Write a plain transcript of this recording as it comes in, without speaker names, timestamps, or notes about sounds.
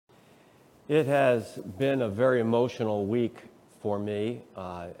It has been a very emotional week for me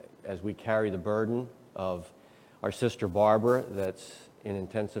as we carry the burden of our sister Barbara that's in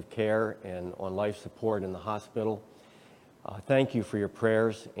intensive care and on life support in the hospital. Thank you for your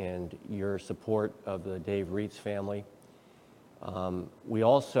prayers and your support of the Dave Reitz family. We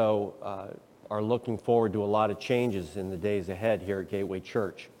also are looking forward to a lot of changes in the days ahead here at Gateway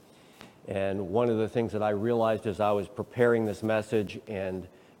Church. And one of the things that I realized as I was preparing this message and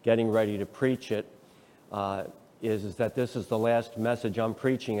getting ready to preach it is that this is the last message I'm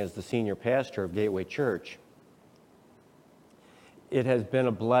preaching as the senior pastor of Gateway Church. It has been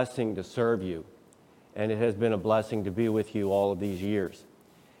a blessing to serve you, and it has been a blessing to be with you all of these years.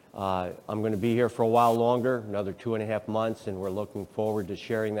 I'm going to be here for a while longer, another 2.5 months, and we're looking forward to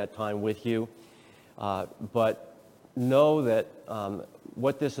sharing that time with you. But know that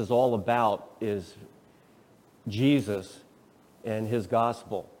what this is all about is Jesus and his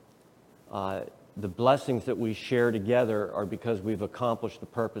gospel. The blessings that we share together are because we've accomplished the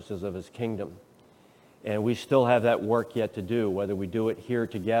purposes of his kingdom. And we still have that work yet to do, whether we do it here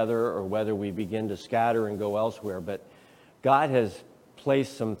together or whether we begin to scatter and go elsewhere. But God has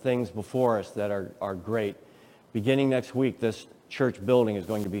placed some things before us that are great. Beginning next week, this church building is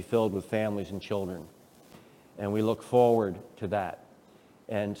going to be filled with families and children. And we look forward to that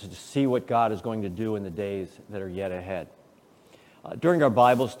and to see what God is going to do in the days that are yet ahead. During our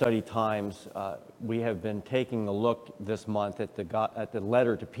Bible study times, we have been taking a look this month at the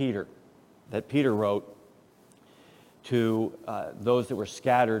letter to Peter that Peter wrote to those that were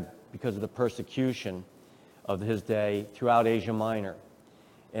scattered because of the persecution of his day throughout Asia Minor.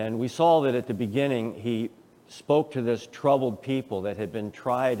 And we saw that at the beginning, he spoke to this troubled people that had been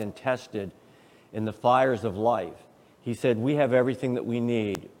tried and tested in the fires of life. He said, we have everything that we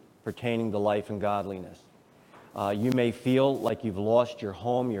need pertaining to life and godliness. You may feel like you've lost your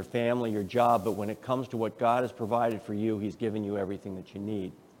home, your family, your job, but when it comes to what God has provided for you, he's given you everything that you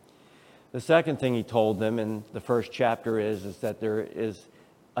need. The second thing he told them in the first chapter is that there is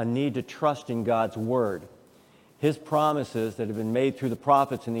a need to trust in God's word. His promises that have been made through the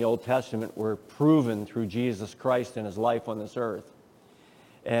prophets in the Old Testament were proven through Jesus Christ and his life on this earth.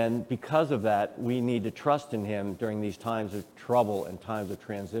 And because of that, we need to trust in him during these times of trouble and times of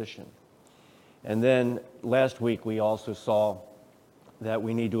transition. And then last week, we also saw that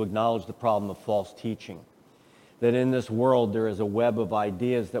we need to acknowledge the problem of false teaching. That in this world, there is a web of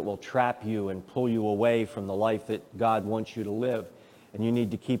ideas that will trap you and pull you away from the life that God wants you to live. And you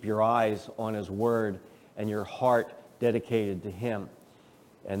need to keep your eyes on his word and your heart dedicated to him.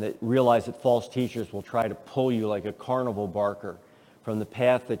 And that realize that false teachers will try to pull you like a carnival barker from the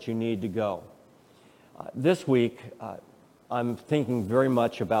path that you need to go. This week, I'm thinking very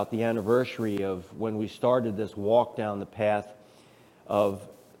much about the anniversary of when we started this walk down the path of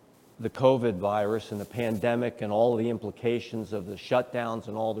the COVID virus and the pandemic and all of the implications of the shutdowns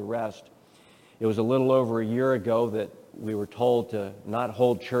and all the rest. It was a little over a year ago that we were told to not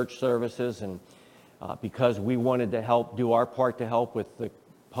hold church services, and because we wanted to help do our part to help with the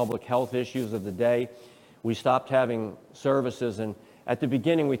public health issues of the day, we stopped having services. And at the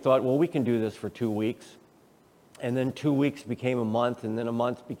beginning we thought, well, we can do this for 2 weeks. And then 2 weeks became a month, and then a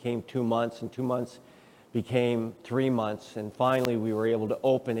month became 2 months, and 2 months became 3 months. And finally, we were able to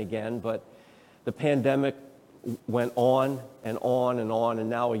open again. But the pandemic went on and on and on, and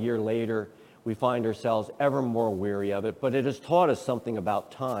now a year later, we find ourselves ever more weary of it. But it has taught us something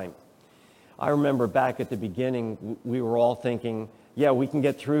about time. I remember back at the beginning, we were all thinking, yeah, we can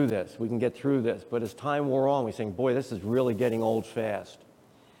get through this. We can get through this. But as time wore on, we saying, boy, this is really getting old fast.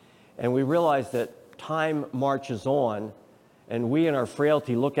 And we realized that time marches on, and we in our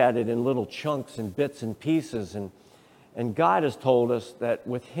frailty look at it in little chunks and bits and pieces. And God has told us that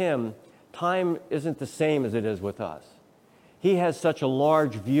with him, time isn't the same as it is with us. He has such a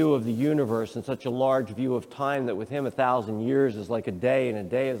large view of the universe and such a large view of time that with him 1,000 years is like a day, and a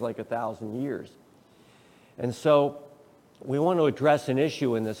day is like 1,000 years. And so we want to address an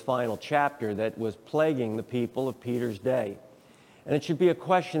issue in this final chapter that was plaguing the people of Peter's day. And it should be a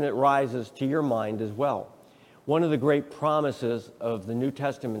question that rises to your mind as well. One of the great promises of the New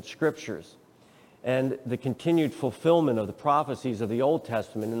Testament scriptures and the continued fulfillment of the prophecies of the Old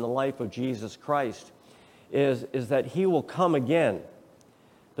Testament in the life of Jesus Christ is that he will come again.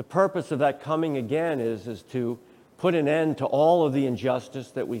 The purpose of that coming again is to put an end to all of the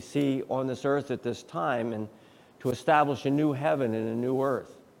injustice that we see on this earth at this time and to establish a new heaven and a new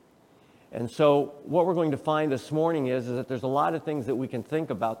earth. And so what we're going to find this morning is that there's a lot of things that we can think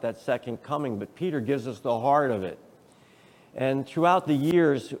about that second coming, but Peter gives us the heart of it. And throughout the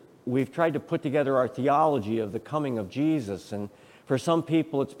years, we've tried to put together our theology of the coming of Jesus, and For some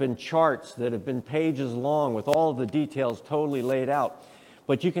people, it's been charts that have been pages long with all of the details totally laid out.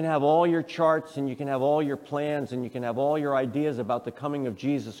 But you can have all your charts and you can have all your plans and you can have all your ideas about the coming of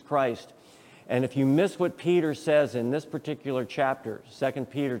Jesus Christ. And if you miss what Peter says in this particular chapter, 2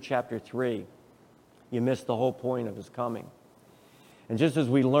 Peter chapter 3, you miss the whole point of his coming. And just as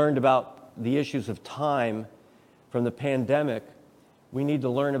we learned about the issues of time from the pandemic, we need to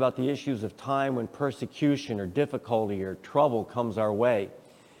learn about the issues of time when persecution or difficulty or trouble comes our way.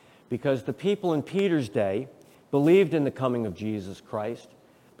 Because the people in Peter's day believed in the coming of Jesus Christ.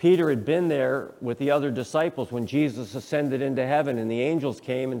 Peter had been there with the other disciples when Jesus ascended into heaven, and the angels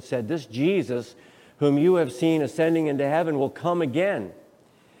came and said, "This Jesus, whom you have seen ascending into heaven, will come again.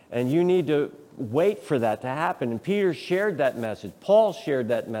 And you need to wait for that to happen." And Peter shared that message. Paul shared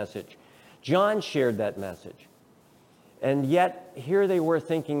that message. John shared that message. And yet, here they were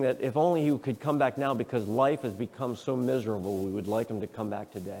thinking that if only he could come back now because life has become so miserable, we would like him to come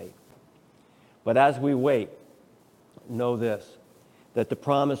back today. But as we wait, know this, that the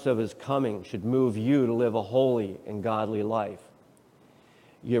promise of his coming should move you to live a holy and godly life.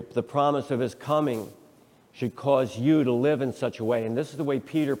 The promise of his coming should cause you to live in such a way, and this is the way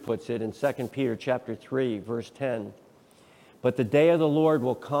Peter puts it in 2 Peter chapter 3, verse 10. "But the day of the Lord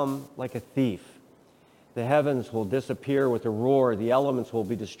will come like a thief. The heavens will disappear with a roar, the elements will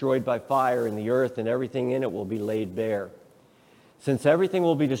be destroyed by fire, and the earth and everything in it will be laid bare. Since everything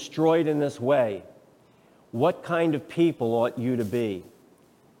will be destroyed in this way, what kind of people ought you to be?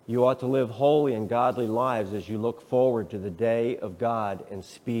 You ought to live holy and godly lives as you look forward to the day of God and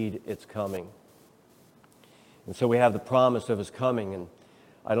speed its coming." And so we have the promise of his coming, and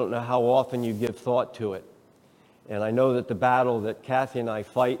I don't know how often you give thought to it. And I know that the battle that Kathy and I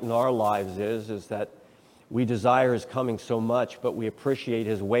fight in our lives is that we desire his coming so much, but we appreciate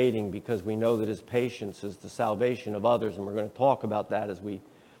his waiting because we know that his patience is the salvation of others, and we're going to talk about that as we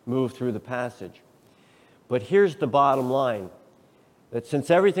move through the passage. But here's the bottom line, that since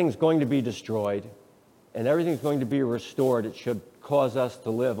everything's going to be destroyed and everything's going to be restored, it should cause us to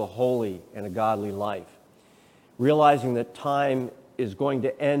live a holy and a godly life. Realizing that time is going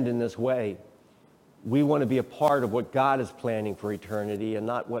to end in this way, we want to be a part of what God is planning for eternity and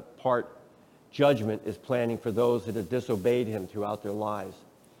not what part judgment is planning for those that have disobeyed him throughout their lives.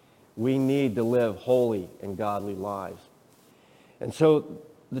 We need to live holy and godly lives. And so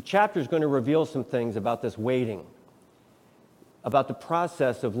the chapter is going to reveal some things about this waiting, about the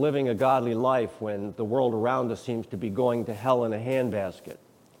process of living a godly life when the world around us seems to be going to hell in a handbasket.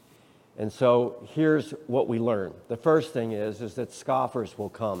 And so here's what we learn. The first thing is that scoffers will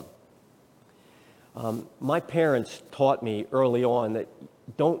come. My parents taught me early on that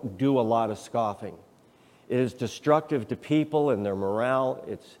don't do a lot of scoffing. It is destructive to people and their morale.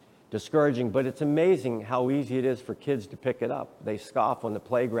 It's discouraging, but it's amazing how easy it is for kids to pick it up. They scoff on the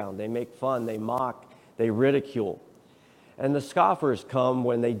playground. They make fun. They mock. They ridicule. And the scoffers come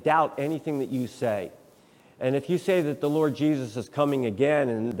when they doubt anything that you say. And if you say that the Lord Jesus is coming again,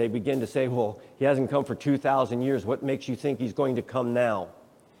 and they begin to say, well, he hasn't come for 2,000 years, what makes you think he's going to come now?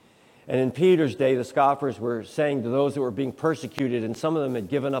 And in Peter's day, the scoffers were saying to those that were being persecuted, and some of them had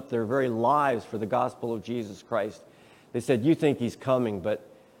given up their very lives for the gospel of Jesus Christ. They said, you think he's coming, but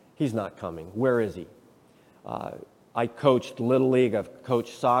he's not coming. Where is he? I coached Little League. I've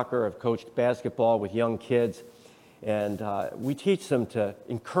coached soccer. I've coached basketball with young kids. And we teach them to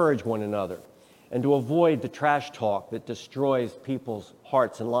encourage one another and to avoid the trash talk that destroys people's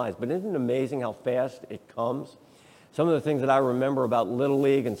hearts and lives. But isn't it amazing how fast it comes? Some of the things that I remember about Little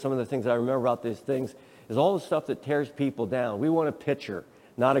League and some of the things that I remember about these things is all the stuff that tears people down. We want a pitcher,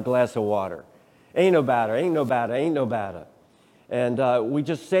 not a glass of water. Ain't no batter, ain't no batter, ain't no batter. And we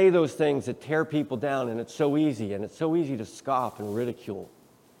just say those things that tear people down, and it's so easy. And it's so easy to scoff and ridicule.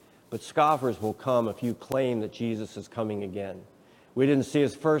 But scoffers will come if you claim that Jesus is coming again. We didn't see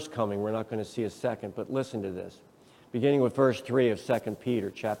his first coming. We're not going to see his second. But listen to this. Beginning with verse 3 of 2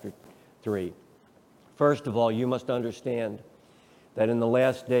 Peter chapter 3. First of all, you must understand that in the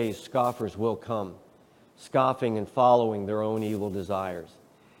last days scoffers will come, scoffing and following their own evil desires.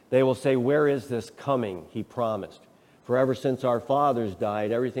 They will say, where is this coming he promised? For ever since our fathers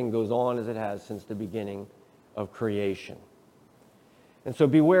died, everything goes on as it has since the beginning of creation. And so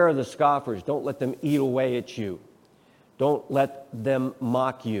beware of the scoffers. Don't let them eat away at you. Don't let them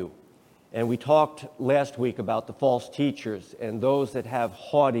mock you. And we talked last week about the false teachers and those that have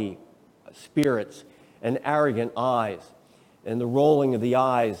haughty spirits and arrogant eyes, and the rolling of the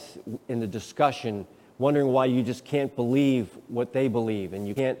eyes in the discussion, wondering why you just can't believe what they believe and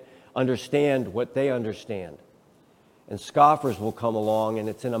you can't understand what they understand. And scoffers will come along, and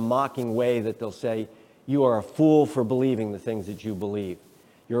it's in a mocking way that they'll say, You are a fool for believing the things that you believe.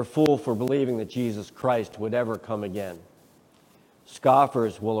 You're a fool for believing that Jesus Christ would ever come again.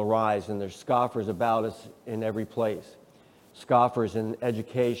 Scoffers will arise, and there's scoffers about us in every place. Scoffers in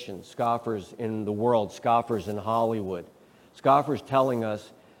education, scoffers in the world, scoffers in Hollywood. Scoffers telling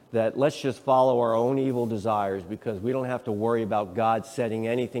us that let's just follow our own evil desires because we don't have to worry about God setting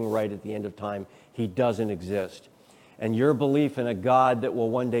anything right at the end of time. He doesn't exist. And your belief in a God that will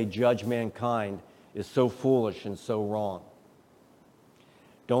one day judge mankind is so foolish and so wrong.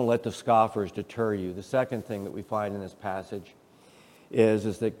 Don't let the scoffers deter you. The second thing that we find in this passage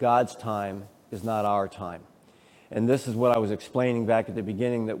is that God's time is not our time. And this is what I was explaining back at the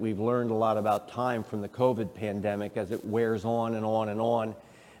beginning, that we've learned a lot about time from the COVID pandemic as it wears on and on and on.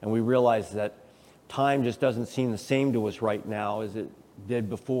 And we realize that time just doesn't seem the same to us right now as it did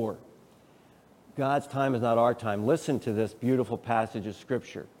before. God's time is not our time. Listen to this beautiful passage of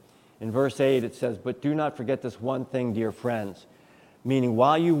Scripture. In verse 8 it says, "But do not forget this one thing, dear friends." Meaning,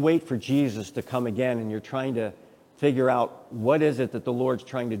 while you wait for Jesus to come again and you're trying to figure out what is it that the Lord's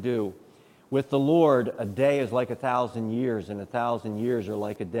trying to do, with the Lord, a day is like 1,000 years, and 1,000 years are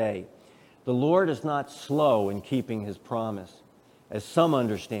like a day. The Lord is not slow in keeping his promise, as some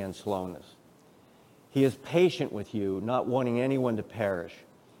understand slowness. He is patient with you, not wanting anyone to perish,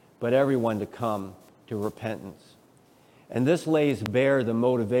 but everyone to come to repentance. And this lays bare the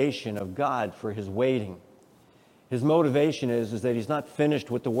motivation of God for his waiting. His motivation is that he's not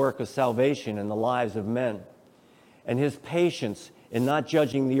finished with the work of salvation in the lives of men. And his patience in not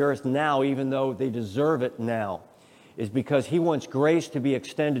judging the earth now, even though they deserve it now, is because he wants grace to be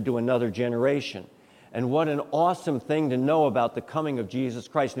extended to another generation. And what an awesome thing to know about the coming of Jesus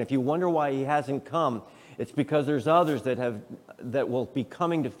Christ. And if you wonder why he hasn't come, it's because there's others that will be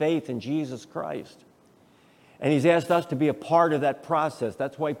coming to faith in Jesus Christ. And he's asked us to be a part of that process.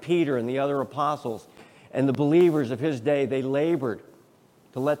 That's why Peter and the other apostles and the believers of his day, they labored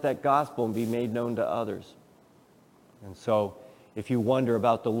to let that gospel be made known to others. And so, if you wonder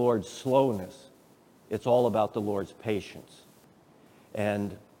about the Lord's slowness, it's all about the Lord's patience.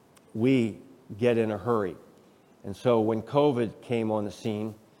 And we get in a hurry. And so when COVID came on the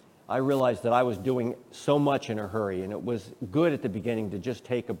scene, I realized that I was doing so much in a hurry, and it was good at the beginning to just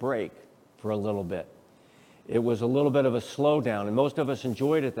take a break for a little bit. It was a little bit of a slowdown, and most of us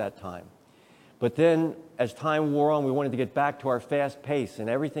enjoyed it that time. But then, as time wore on, we wanted to get back to our fast pace, and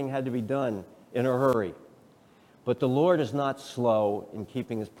everything had to be done in a hurry. But the Lord is not slow in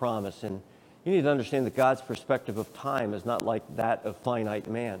keeping his promise. And you need to understand that God's perspective of time is not like that of finite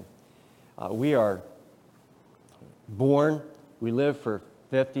man. We are born, we live for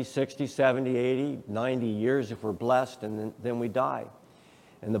 50, 60, 70, 80, 90 years if we're blessed, and then we die.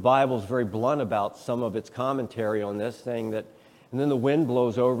 And the Bible is very blunt about some of its commentary on this, saying that, and then the wind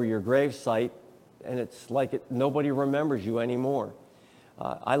blows over your gravesite, and it's like nobody remembers you anymore.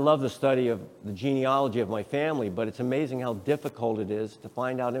 I love the study of the genealogy of my family, but it's amazing how difficult it is to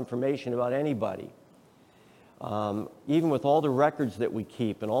find out information about anybody. Even with all the records that we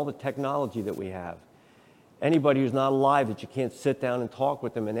keep and all the technology that we have, anybody who's not alive that you can't sit down and talk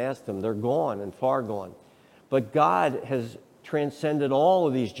with them and ask them, they're gone and far gone. But God has transcended all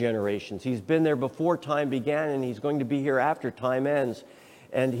of these generations. He's been there before time began, and he's going to be here after time ends.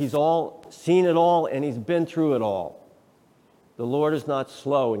 And he's all seen it all, and he's been through it all. The Lord is not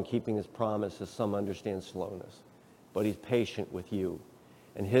slow in keeping his promise, as some understand slowness, but he's patient with you,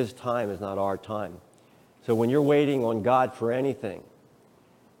 and his time is not our time. So when you're waiting on God for anything,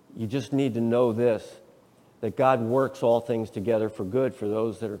 you just need to know this, that God works all things together for good for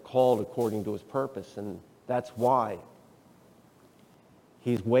those that are called according to his purpose, and that's why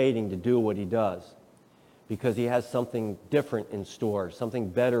he's waiting to do what he does, because he has something different in store, something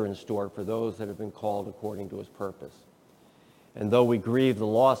better in store for those that have been called according to his purpose. And though we grieve the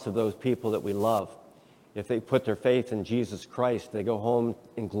loss of those people that we love, if they put their faith in Jesus Christ, they go home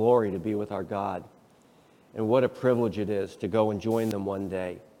in glory to be with our God. And what a privilege it is to go and join them one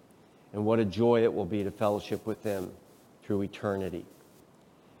day. And what a joy it will be to fellowship with them through eternity.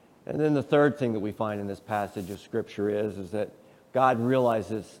 And then the third thing that we find in this passage of Scripture is that God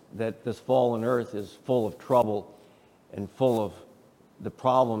realizes that this fallen earth is full of trouble and full of the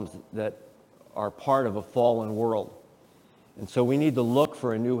problems that are part of a fallen world. And so we need to look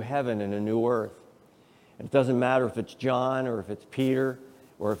for a new heaven and a new earth. And it doesn't matter if it's John or if it's Peter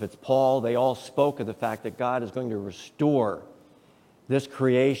or if it's Paul. They all spoke of the fact that God is going to restore this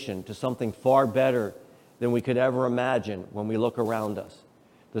creation to something far better than we could ever imagine when we look around us.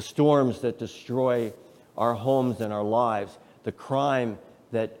 The storms that destroy our homes and our lives, the crime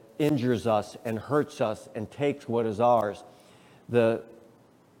that injures us and hurts us and takes what is ours, the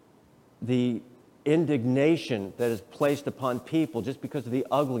indignation that is placed upon people just because of the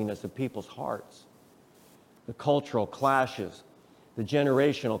ugliness of people's hearts. The cultural clashes, the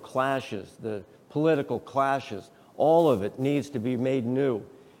generational clashes, the political clashes, all of it needs to be made new.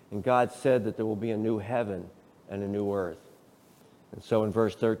 And God said that there will be a new heaven and a new earth. And so in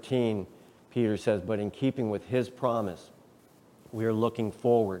verse 13, Peter says, but in keeping with his promise, we are looking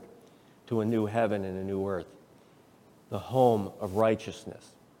forward to a new heaven and a new earth, the home of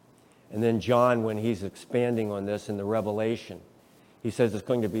righteousness. And then John, when he's expanding on this in the Revelation, he says it's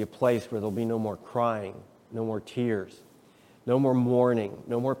going to be a place where there'll be no more crying, no more tears, no more mourning,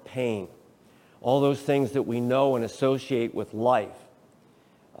 no more pain. All those things that we know and associate with life,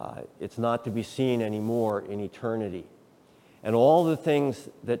 it's not to be seen anymore in eternity. And all the things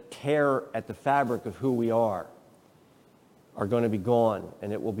that tear at the fabric of who we are going to be gone,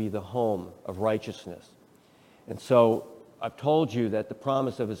 and it will be the home of righteousness. And so I've told you that the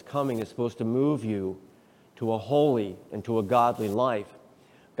promise of his coming is supposed to move you to a holy and to a godly life.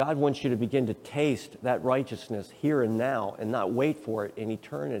 God wants you to begin to taste that righteousness here and now and not wait for it in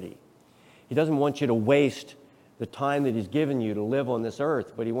eternity. He doesn't want you to waste the time that he's given you to live on this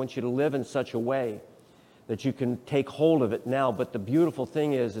earth, but he wants you to live in such a way that you can take hold of it now. But the beautiful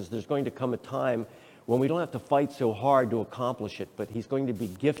thing is there's going to come a time when we don't have to fight so hard to accomplish it, but he's going to be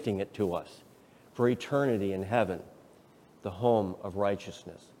gifting it to us for eternity in heaven, the home of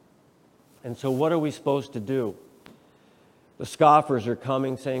righteousness. And so what are we supposed to do? The scoffers are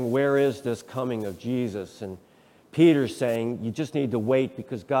coming, saying, where is this coming of Jesus? And Peter's saying, you just need to wait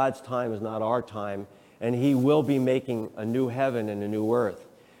because God's time is not our time, and he will be making a new heaven and a new earth.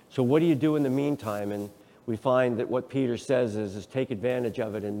 So what do you do in the meantime? And we find that what Peter says is take advantage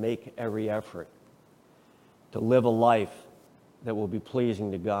of it and make every effort to live a life that will be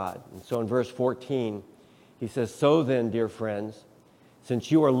pleasing to God. And so in verse 14, he says, so then, dear friends,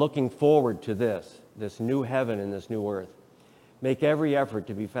 since you are looking forward to this new heaven and this new earth, make every effort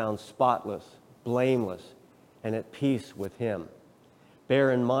to be found spotless, blameless, and at peace with him.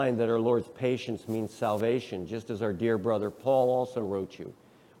 Bear in mind that our Lord's patience means salvation, just as our dear brother Paul also wrote you,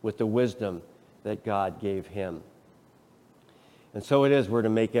 with the wisdom that God gave him. And so it is, we're to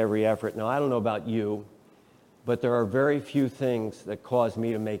make every effort. Now, I don't know about you, but there are very few things that cause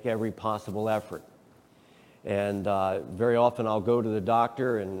me to make every possible effort. And very often I'll go to the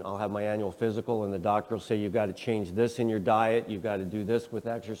doctor and I'll have my annual physical, and the doctor will say, you've got to change this in your diet, you've got to do this with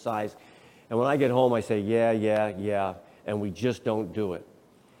exercise. And when I get home, I say, yeah, and we just don't do it.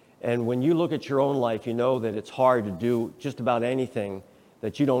 And when you look at your own life, you know that it's hard to do just about anything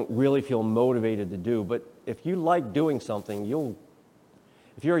that you don't really feel motivated to do. But if you like doing something,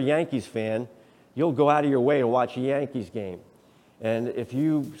 if you're a Yankees fan, you'll go out of your way to watch a Yankees game. And if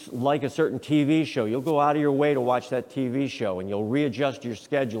you like a certain TV show, you'll go out of your way to watch that TV show, and you'll readjust your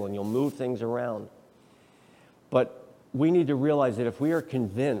schedule and you'll move things around. But we need to realize that if we are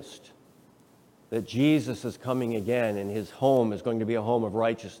convinced that Jesus is coming again and his home is going to be a home of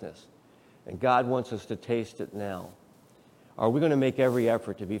righteousness, and God wants us to taste it now, are we going to make every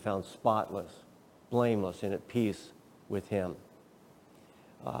effort to be found spotless, blameless, and at peace with him?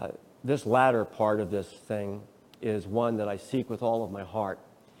 This latter part of this thing is one that I seek with all of my heart.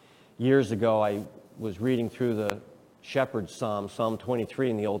 Years ago, I was reading through the Shepherd's Psalm, Psalm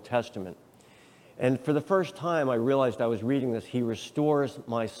 23 in the Old Testament. And for the first time, I realized I was reading this, he restores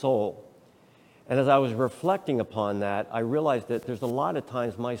my soul. And as I was reflecting upon that, I realized that there's a lot of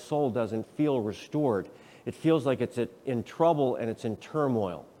times my soul doesn't feel restored. It feels like it's in trouble and it's in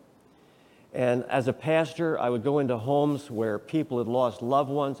turmoil. And as a pastor, I would go into homes where people had lost loved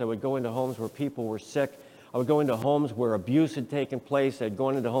ones. I would go into homes where people were sick. I would go into homes where abuse had taken place. I'd go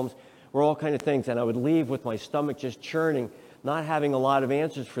into homes where all kinds of things. And I would leave with my stomach just churning, not having a lot of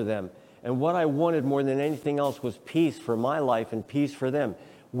answers for them. And what I wanted more than anything else was peace for my life and peace for them.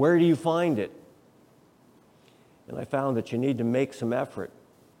 Where do you find it? And I found that you need to make some effort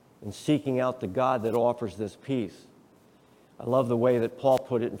in seeking out the God that offers this peace. I love the way that Paul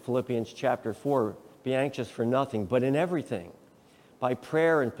put it in Philippians chapter 4, be anxious for nothing, but in everything, by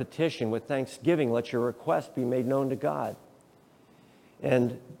prayer and petition with thanksgiving, let your requests be made known to God.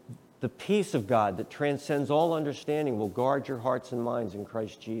 And the peace of God that transcends all understanding will guard your hearts and minds in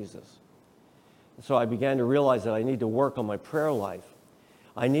Christ Jesus. And so I began to realize that I need to work on my prayer life.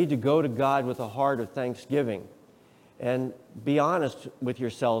 I need to go to God with a heart of thanksgiving. And be honest with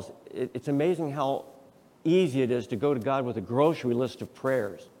yourselves, it's amazing how easy it is to go to God with a grocery list of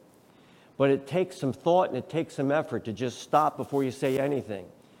prayers. But it takes some thought and it takes some effort to just stop before you say anything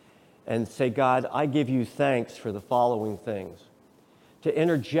and say, God, I give you thanks for the following things. To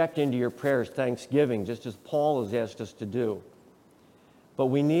interject into your prayers thanksgiving, just as Paul has asked us to do. But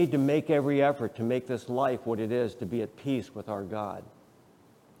we need to make every effort to make this life what it is, to be at peace with our God,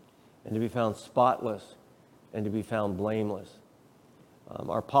 and to be found spotless, and to be found blameless.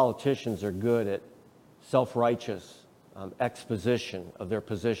 Our politicians are good at self-righteous exposition of their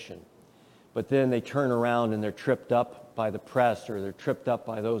position. But then they turn around and they're tripped up by the press, or they're tripped up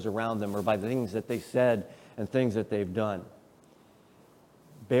by those around them, or by the things that they said and things that they've done.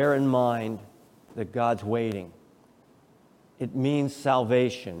 Bear in mind that God's waiting. It means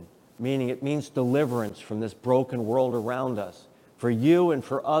salvation, meaning it means deliverance from this broken world around us. For you and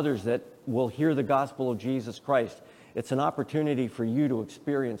for others that will hear the gospel of Jesus Christ, it's an opportunity for you to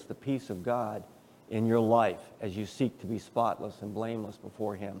experience the peace of God in your life as you seek to be spotless and blameless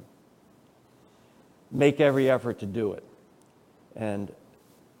before Him. Make every effort to do it. And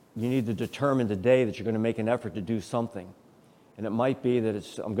you need to determine today that you're going to make an effort to do something. And it might be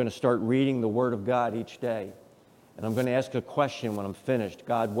that I'm going to start reading the Word of God each day. And I'm going to ask a question when I'm finished.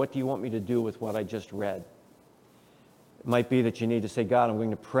 God, what do you want me to do with what I just read? It might be that you need to say, God, I'm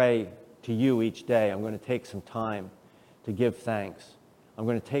going to pray to you each day. I'm going to take some time to give thanks. I'm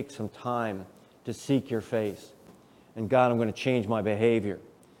going to take some time to seek your face. And God, I'm going to change my behavior.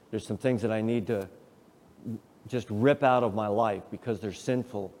 There's some things that I need to just rip out of my life because they're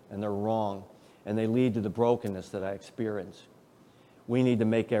sinful and they're wrong and they lead to the brokenness that I experience. We need to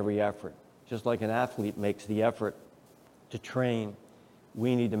make every effort. Just like an athlete makes the effort to train,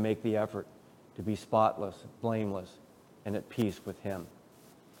 we need to make the effort to be spotless, blameless, and at peace with Him.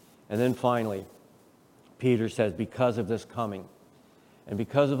 And then finally, Peter says, because of this coming, and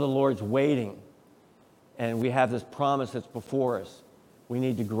because of the Lord's waiting, and we have this promise that's before us, we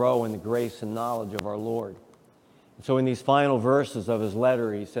need to grow in the grace and knowledge of our Lord. And so in these final verses of his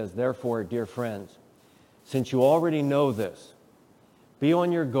letter, he says, therefore, dear friends, since you already know this, be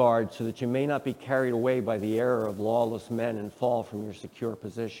on your guard so that you may not be carried away by the error of lawless men and fall from your secure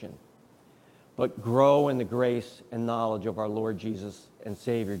position, but grow in the grace and knowledge of our Lord Jesus and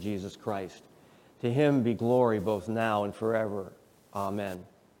Savior Jesus Christ. To Him be glory both now and forever. Amen.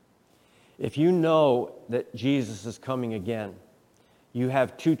 If you know that Jesus is coming again, you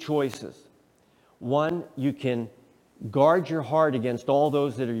have two choices. One, you can guard your heart against all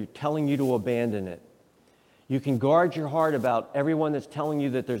those that are telling you to abandon it. You can guard your heart about everyone that's telling you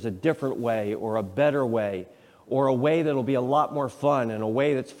that there's a different way or a better way or a way that'll be a lot more fun and a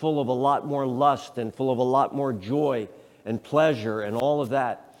way that's full of a lot more lust and full of a lot more joy and pleasure and all of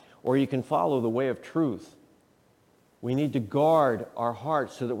that. Or you can follow the way of truth. We need to guard our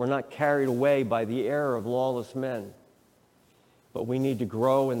hearts so that we're not carried away by the error of lawless men. But we need to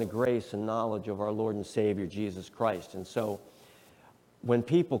grow in the grace and knowledge of our Lord and Savior, Jesus Christ. And so when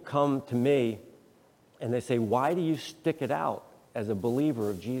people come to me and they say, why do you stick it out as a believer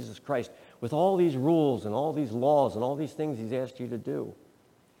of Jesus Christ with all these rules and all these laws and all these things He's asked you to do?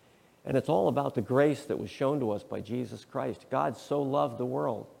 And it's all about the grace that was shown to us by Jesus Christ. God so loved the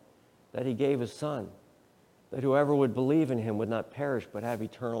world that He gave His Son, that whoever would believe in Him would not perish but have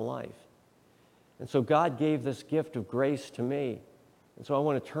eternal life. And so God gave this gift of grace to me. And so I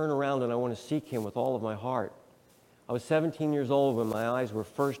want to turn around and I want to seek Him with all of my heart. I was 17 years old when my eyes were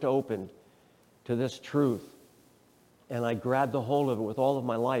first opened to this truth. And I grabbed a hold of it with all of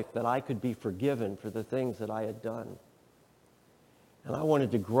my life, that I could be forgiven for the things that I had done. And I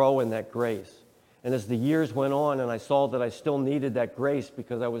wanted to grow in that grace. And as the years went on and I saw that I still needed that grace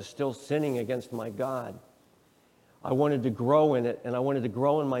because I was still sinning against my God, I wanted to grow in it, and I wanted to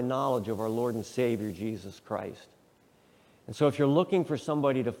grow in my knowledge of our Lord and Savior, Jesus Christ. And so if you're looking for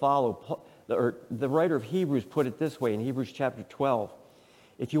somebody to follow, the writer of Hebrews put it this way in Hebrews chapter 12.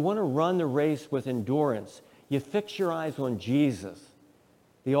 If you want to run the race with endurance, you fix your eyes on Jesus,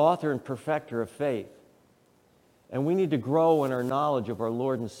 the author and perfecter of faith. And we need to grow in our knowledge of our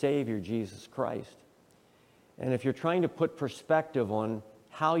Lord and Savior, Jesus Christ. And if you're trying to put perspective on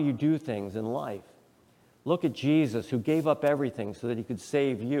how you do things in life, look at Jesus, who gave up everything so that He could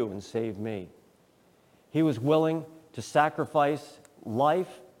save you and save me. He was willing to sacrifice life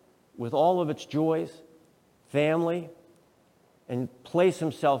with all of its joys, family, and place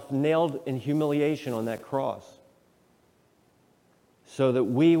Himself nailed in humiliation on that cross so that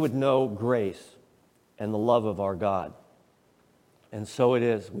we would know grace and the love of our God. And so it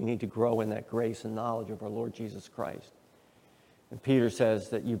is. We need to grow in that grace and knowledge of our Lord Jesus Christ. And Peter says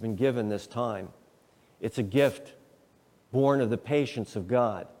that you've been given this time. It's a gift born of the patience of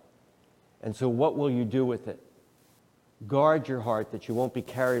God. And so what will you do with it? Guard your heart that you won't be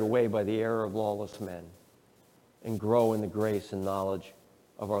carried away by the error of lawless men, and grow in the grace and knowledge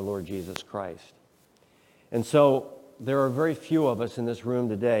of our Lord Jesus Christ. And so there are very few of us in this room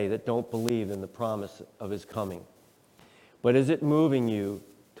today that don't believe in the promise of His coming. but is it moving you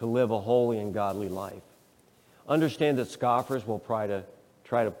to live a holy and godly life? Understand that scoffers will try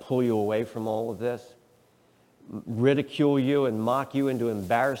to pull you away from all of this, ridicule you and mock you into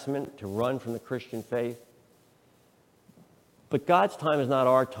embarrassment to run from the Christian faith. But God's time is not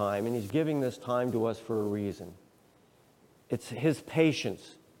our time, and He's giving this time to us for a reason. It's His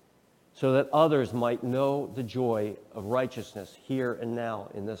patience, so that others might know the joy of righteousness here and now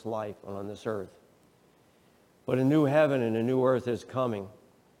in this life and on this earth. But a new heaven and a new earth is coming.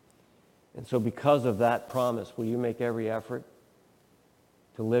 And so because of that promise, will you make every effort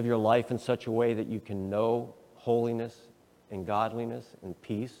to live your life in such a way that you can know holiness and godliness and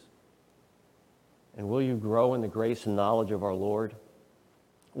peace? And will you grow in the grace and knowledge of our Lord?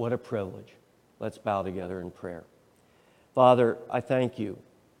 What a privilege. Let's bow together in prayer. Father, I thank you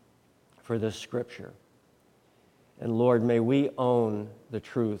for this scripture. And Lord, may we own the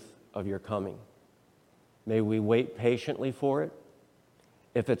truth of your coming. May we wait patiently for it.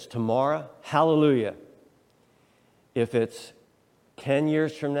 If it's tomorrow, hallelujah. If it's 10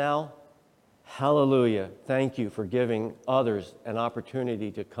 years from now, hallelujah. Thank you for giving others an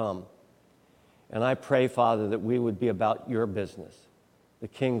opportunity to come. And I pray, Father, that we would be about your business, the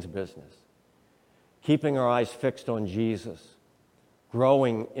King's business, keeping our eyes fixed on Jesus,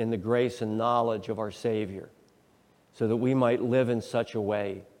 growing in the grace and knowledge of our Savior, so that we might live in such a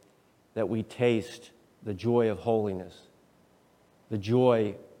way that we taste the joy of holiness, the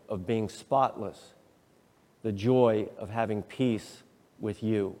joy of being spotless, the joy of having peace with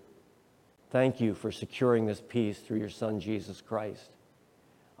you. Thank you for securing this peace through your Son, Jesus Christ.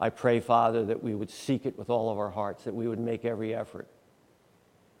 I pray, Father, that we would seek it with all of our hearts, that we would make every effort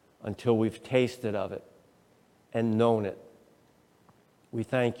until we've tasted of it and known it. We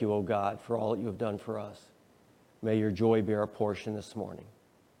thank you, O God, for all that you have done for us. May your joy be our portion this morning.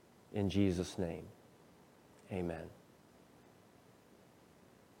 In Jesus' name, amen.